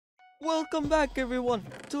Welcome back, everyone,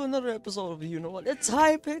 to another episode of You Know What? It's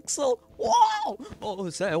Hypixel. Wow!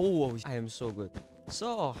 I am so good.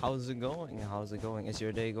 So, how's it going? How's it going? Is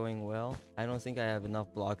your day going well? I don't think I have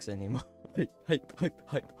enough blocks anymore. Hype.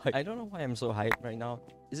 I don't know why I'm so hyped right now.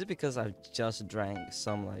 Is it because I've just drank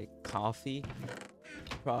some like coffee?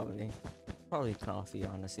 Probably coffee,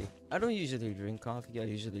 honestly. I don't usually drink coffee. I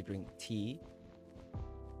usually drink tea.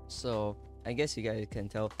 So, I guess you guys can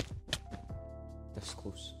tell. That's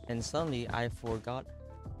close. And suddenly I forgot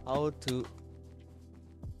how to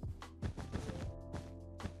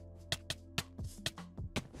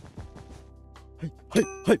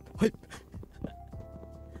hype.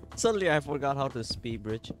 Suddenly I forgot how to speed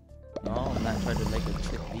bridge. No, I'm not trying to make a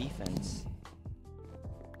trick defense.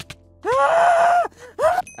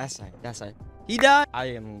 That's right. He died. I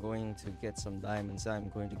am going to get some diamonds. I'm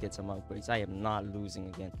going to get some upgrades. I am not losing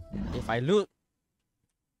again. If I lose,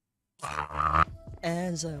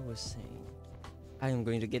 as I was saying, I am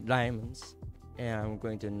going to get diamonds and I'm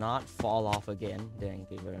going to not fall off again.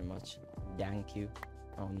 Thank you very much. Thank you.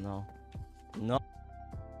 Oh no. No.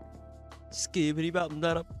 Skibbity bop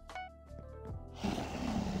that up.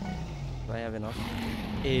 Do I have enough?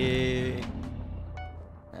 Dang,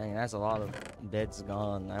 that's a lot of beds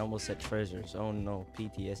gone. I almost said treasures. Oh no,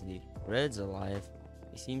 PTSD. Red's alive.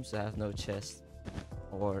 He seems to have no chest.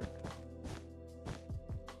 Or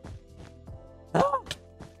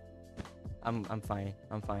I'm fine.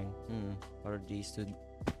 What are these two?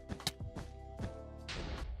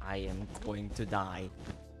 I am going to die.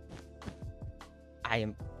 I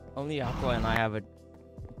am only Aqua and I have a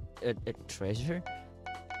treasure?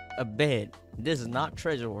 A bed. This is not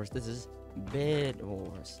treasure wars, this is bed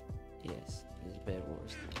wars. Yes, this is bed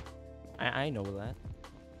wars. I know that.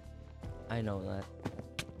 I know that.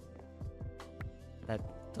 That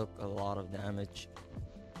took a lot of damage.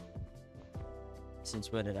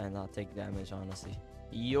 Since when did I not take damage, honestly?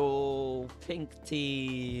 Yo, pink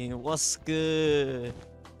team, what's good?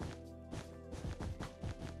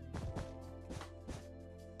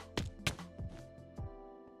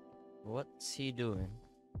 What's he doing?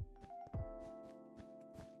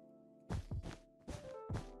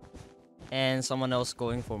 And someone else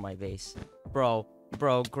going for my base. Bro,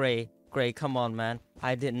 Gray, come on, man.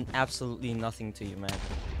 I did absolutely nothing to you, man.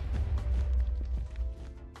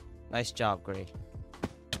 Nice job, Gray.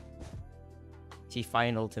 He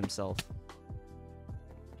finaled himself.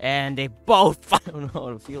 And they both... I don't know how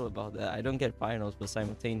to feel about that. I don't get finals, but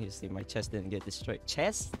simultaneously my chest didn't get destroyed.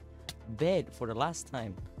 Chest? Bed for the last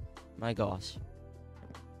time. My gosh.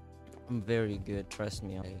 I'm very good, trust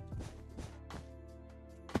me.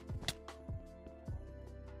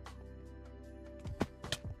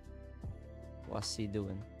 What's he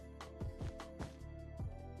doing?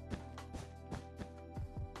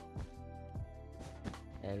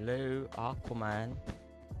 Hello, Aquaman.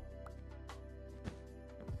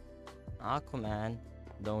 Aquaman,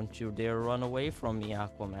 don't you dare run away from me,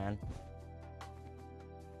 Aquaman.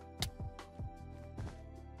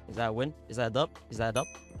 Is that a win? Is that up? Is that up?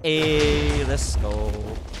 Hey, let's go.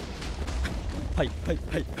 Hype.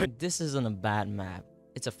 This isn't a bad map.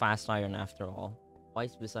 It's a fast iron after all.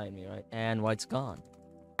 White's beside me, right? And White's gone.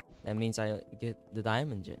 That means I get the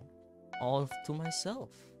diamond gen. All to myself.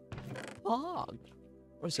 Fog.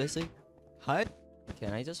 Or Sissy, hi.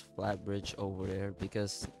 Can I just flat bridge over there?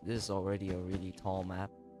 Because this is already a really tall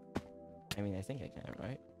map. I mean, I think I can,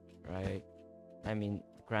 right? Right. I mean,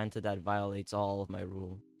 granted that violates all of my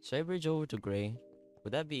rule. Should I bridge over to Gray?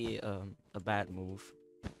 Would that be a bad move?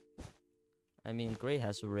 I mean, Gray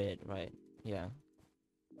has red, right? Yeah.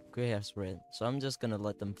 Gray has red. So I'm just gonna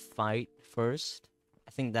let them fight first.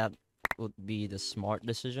 I think that would be the smart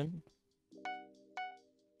decision.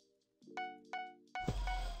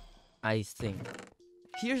 I think.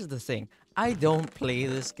 Here's the thing. I don't play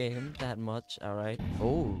this game that much, alright?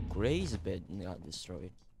 Oh, Gray's bed got destroyed.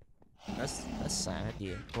 That's sad.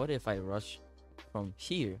 Yeah. What if I rush from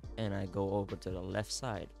here and I go over to the left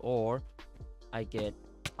side? Or I get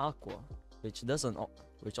Aqua, which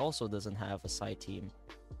also doesn't have a side team.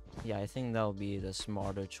 Yeah, I think that'll be the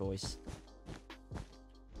smarter choice.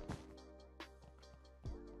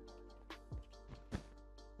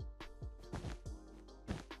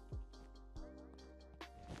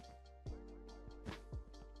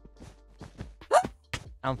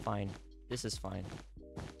 I'm fine. This is fine.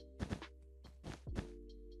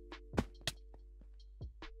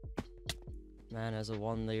 Man, as a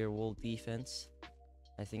one-layer wall defense,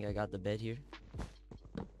 I think I got the bed here.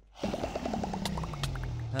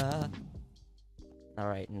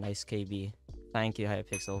 Alright, nice KB. Thank you,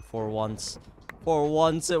 Hypixel. For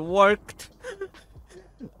once it worked!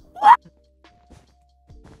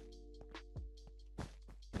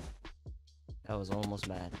 That was almost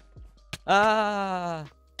bad. Ah!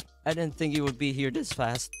 I didn't think you would be here this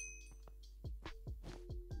fast.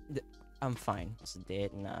 I'm fine. It's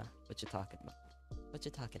dead. Nah. What you talking about? What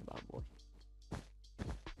you talking about, boy?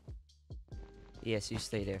 Yes, you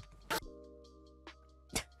stay there.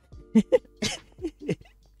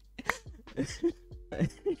 I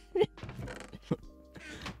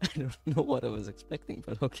don't know what I was expecting,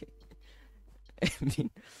 but okay. I mean,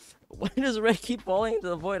 why does Red keep falling into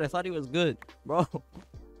the void? I thought he was good, bro.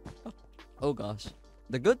 Oh gosh.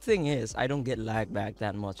 The good thing is, I don't get lag back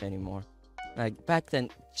that much anymore. Like, back then,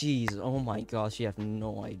 jeez, oh my gosh, you have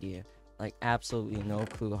no idea. Like, absolutely no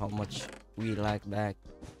clue how much we lag back.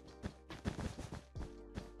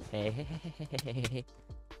 Hey.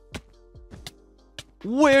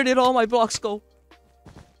 Where did all my blocks go?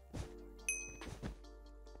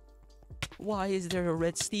 Why is there a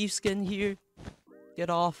red Steve skin here? Get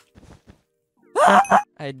off.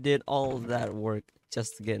 I did all of that work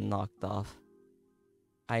just to get knocked off.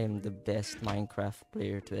 I am the best Minecraft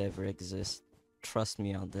player to ever exist. Trust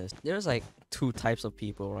me on this. There's like two types of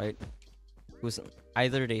people, right? Who's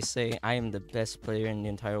either they say I am the best player in the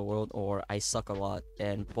entire world, or I suck a lot,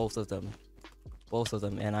 and both of them,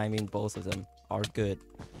 and I mean both of them, are good.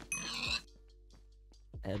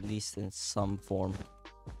 At least in some form.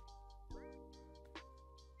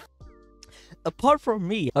 Apart from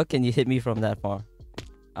me, how can you hit me from that far?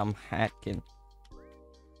 I'm hacking.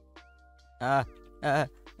 I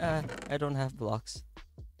don't have blocks.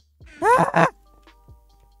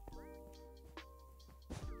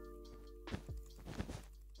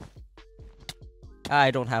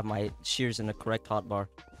 I don't have my shears in the correct hotbar.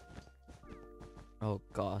 Oh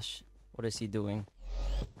gosh. What is he doing?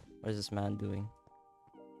 What is this man doing?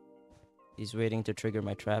 He's waiting to trigger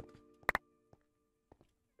my trap.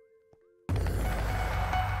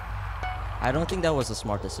 I don't think that was a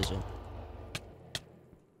smart decision.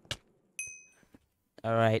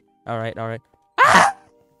 Alright. Ah!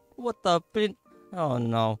 What the pin? Oh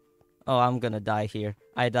no. Oh, I'm gonna die here.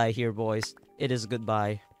 I die here, boys. It is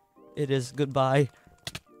goodbye. It is goodbye.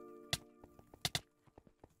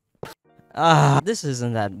 This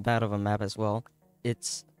isn't that bad of a map as well.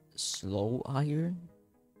 It's slow iron.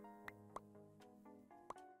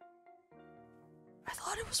 I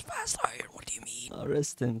thought it was fast iron. What do you mean?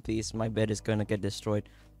 Rest in peace. My bed is gonna get destroyed.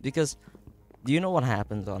 Because, do you know what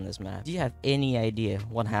happens on this map? Do you have any idea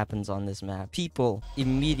what happens on this map? People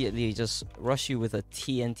immediately just rush you with a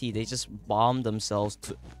TNT. They just bomb themselves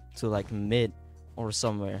to like mid or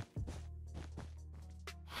somewhere.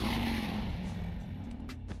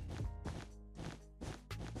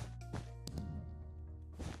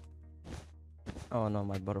 Oh no,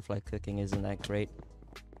 my butterfly cooking isn't that great.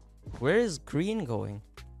 Where is green going?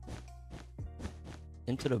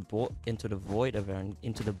 Into the void of our,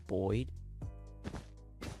 into the void.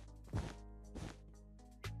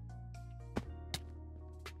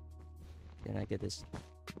 Can I get this?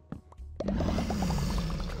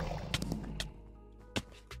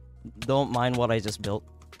 Don't mind what I just built.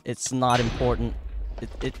 It's not important.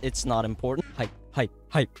 It's not important.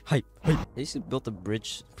 Hype. They should build a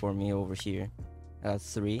bridge for me over here.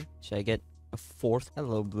 3. Should I get a 4th?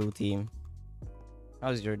 Hello, blue team.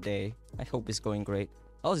 How's your day? I hope it's going great.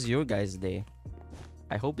 How's your guys' day?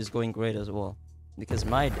 I hope it's going great as well. Because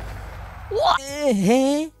my day... What?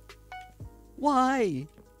 Why?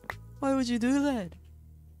 Why would you do that?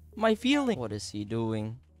 My feeling... What is he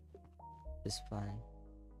doing? It's fine.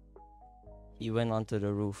 He went onto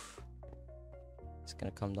the roof. He's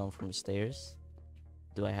gonna come down from the stairs.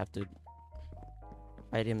 Do I have to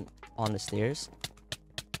fight him on the stairs?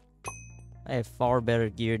 I have far better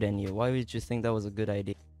gear than you. Why would you think that was a good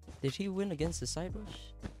idea? Did he win against the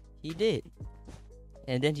Cybush? He did.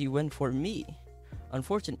 And then he went for me.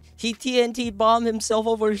 Unfortunately, he TNT bombed himself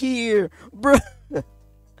over here, bruh. At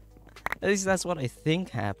least that's what I think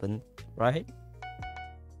happened, right?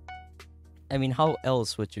 I mean, how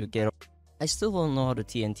else would you get? I still don't know how to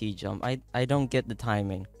TNT jump. I don't get the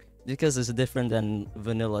timing. Because it's different than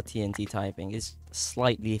vanilla TNT typing. It's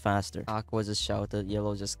slightly faster. Aqua just shouted,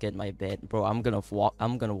 yellow just get my bed. Bro, I'm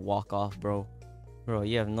gonna walk off, bro. Bro,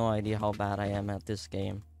 you have no idea how bad I am at this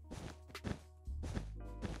game.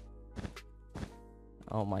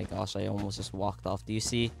 Oh my gosh, I almost just walked off. Do you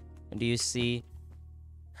see? Do you see?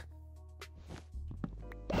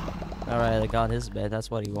 Alright, I got his bed.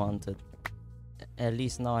 That's what he wanted. At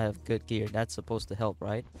least now I have good gear. That's supposed to help,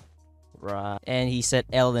 right? Right. And he said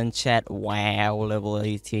L in chat. Wow, level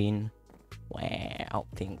 18. Wow,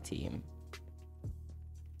 pink team.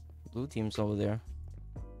 Blue team's over there.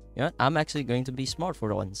 Yeah, I'm actually going to be smart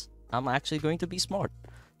for once. I'm actually going to be smart.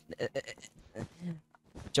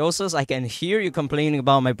 Joseph, I can hear you complaining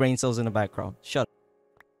about my brain cells in the background. Shut up.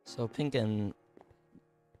 So Pink and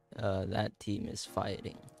that team is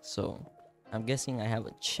fighting. So I'm guessing I have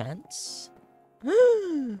a chance.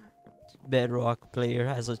 Bedrock player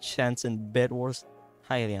has a chance in Bed Wars.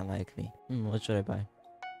 Highly unlikely. What should I buy?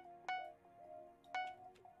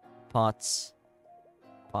 Pots.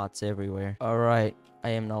 Pots everywhere. Alright, I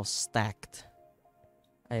am now stacked.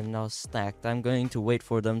 I'm going to wait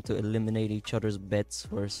for them to eliminate each other's beds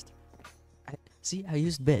first. See, I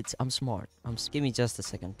used beds. I'm smart. Give me just a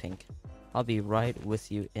second, Pink. I'll be right with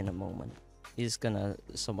you in a moment. He's gonna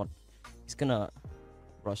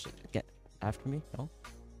rush it. Get after me? No?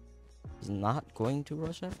 He's not going to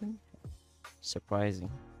rush after me? Surprising.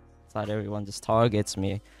 Thought everyone just targets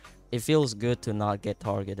me. It feels good to not get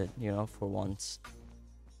targeted, you know, for once.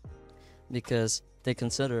 Because they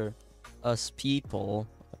consider us people,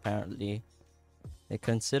 apparently. They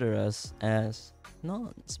consider us as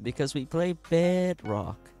nuns because we play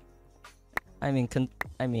Bedrock. I mean,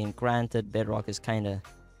 granted, Bedrock is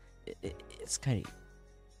it's kind of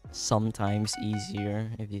sometimes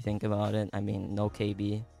easier if you think about it. I mean, no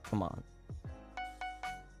KB. Come on.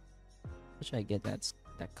 What should I get that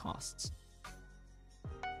costs?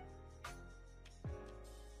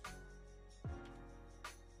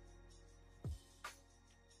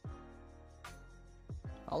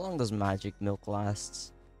 How long does magic milk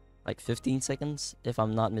lasts? Like 15 seconds, if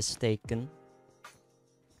I'm not mistaken.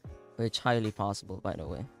 Which highly possible, by the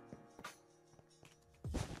way.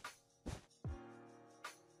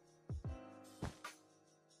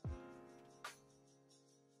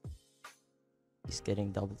 He's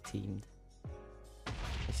getting double teamed.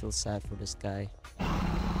 I feel sad for this guy.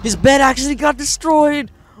 His bed actually got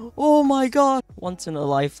destroyed! Oh my god! Once in a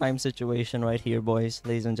lifetime situation right here, boys,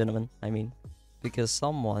 ladies and gentlemen. I mean, because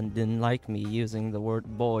someone didn't like me using the word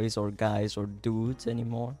boys or guys or dudes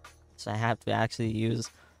anymore. So I have to actually use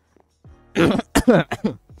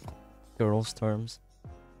girls' terms.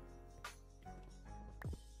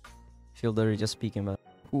 Feel dirty just speaking about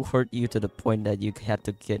who hurt you to the point that you had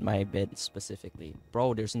to get my bed specifically.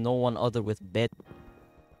 Bro, there's no one other with bed.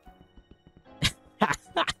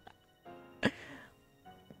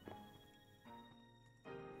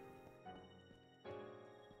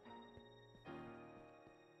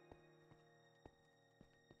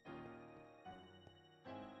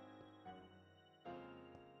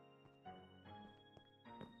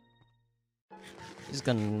 He's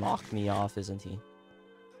gonna knock me off, isn't he?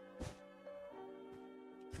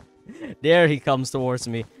 There he comes towards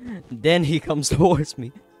me. Then he comes towards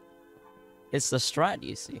me. It's the strat,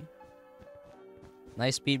 you see.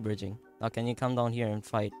 Nice speed bridging. Now can you come down here and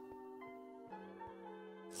fight?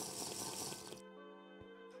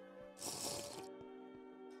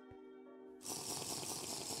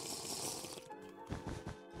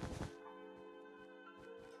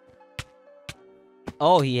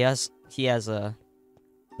 Oh, he has a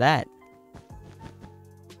that.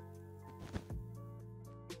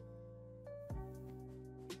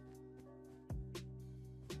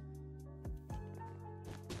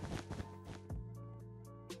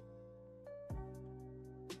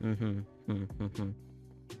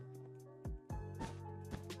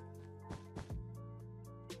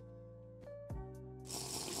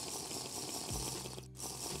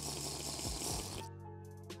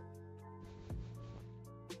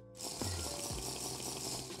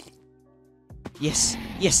 Yes,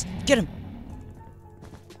 yes, get him.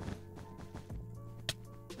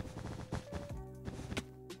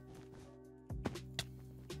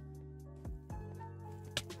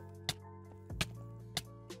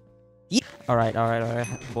 Yeah. All right,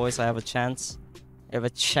 boys. I have a chance. I have a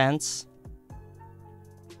chance.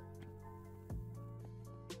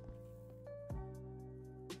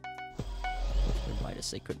 Buy the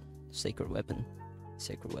sacred weapon,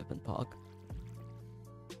 Pog.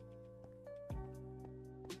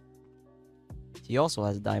 He also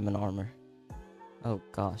has diamond armor. Oh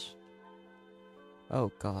gosh.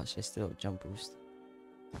 Oh gosh, I still have jump boost.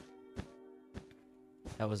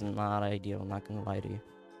 That was not ideal, I'm not gonna lie to you.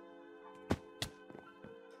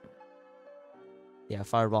 Yeah,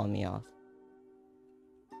 fireball me off.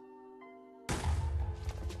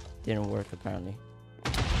 Didn't work apparently.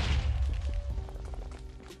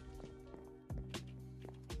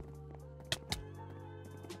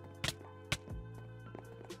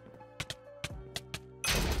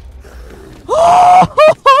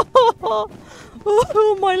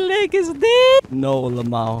 Oh, my leg is dead. No,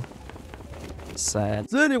 Lamau. Sad.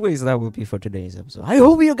 So anyways, that will be for today's episode. I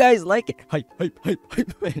hope you guys like it. Hype.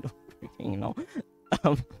 You know.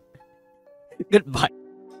 Goodbye.